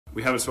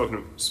We haven't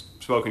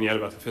spoken yet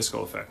about the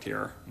fiscal effect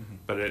here,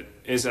 but it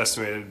is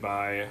estimated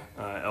by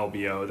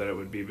LBO that it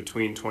would be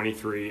between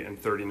 $23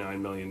 and $39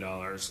 million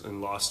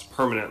in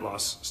permanent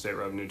lost state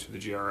revenue to the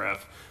GRF,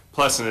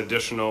 plus an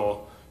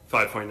additional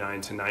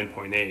 5.9 to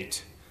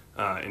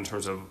 9.8 in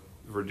terms of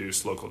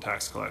reduced local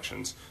tax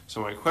collections.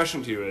 So my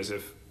question to you is,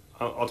 if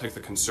I'll take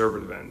the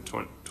conservative end,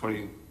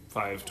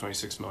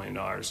 $26 million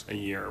a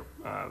year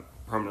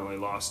permanently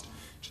lost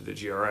to the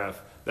GRF,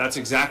 that's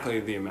exactly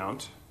the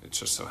amount, it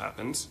just so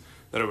happens,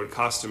 that it would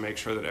cost to make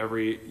sure that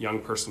every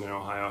young person in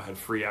Ohio had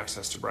free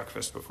access to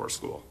breakfast before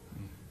school.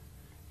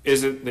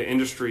 Is it the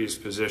industry's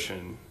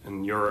position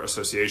and your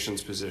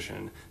association's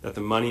position that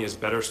the money is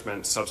better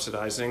spent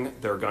subsidizing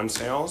their gun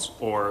sales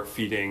or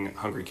feeding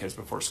hungry kids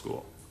before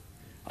school?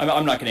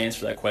 I'm not going to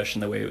answer that question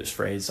the way it was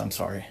phrased. I'm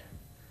sorry.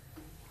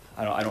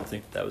 I don't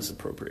think that was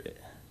appropriate,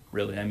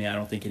 really. I mean, I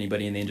don't think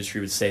anybody in the industry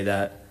would say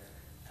that.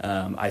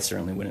 I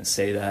certainly wouldn't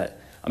say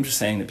that. I'm just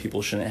saying that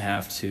people shouldn't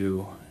have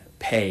to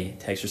pay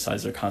to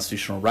exercise their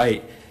constitutional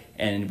right,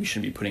 and we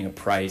shouldn't be putting a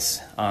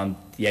price on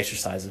the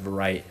exercise of a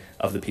right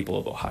of the people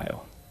of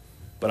Ohio.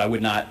 But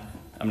I'm not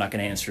going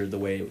to answer the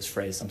way it was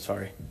phrased. I'm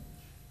sorry.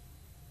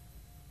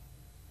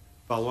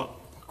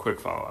 Follow-up?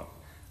 Quick follow-up.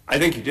 I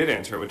think you did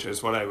answer it, which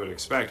is what I would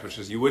expect, which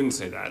is you wouldn't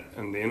say that,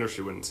 and the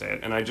industry wouldn't say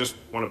it. And I just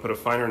want to put a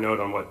finer note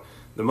on what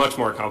the much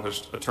more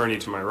accomplished attorney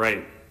to my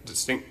right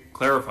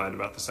clarified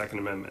about the Second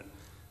Amendment.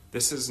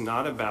 This is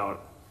not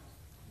about,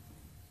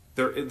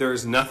 there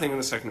is nothing in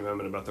the Second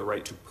Amendment about the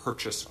right to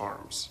purchase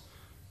arms.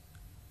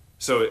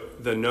 So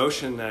the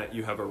notion that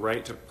you have a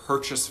right to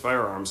purchase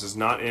firearms is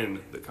not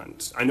in the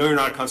Constitution. I know you're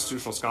not a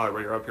constitutional scholar, but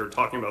you're up here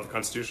talking about the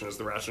Constitution as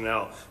the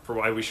rationale for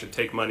why we should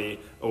take money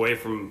away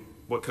from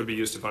what could be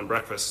used to fund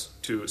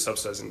breakfast to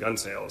subsidizing gun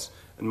sales.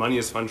 And money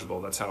is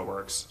fungible, that's how it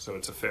works, so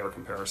it's a fair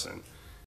comparison.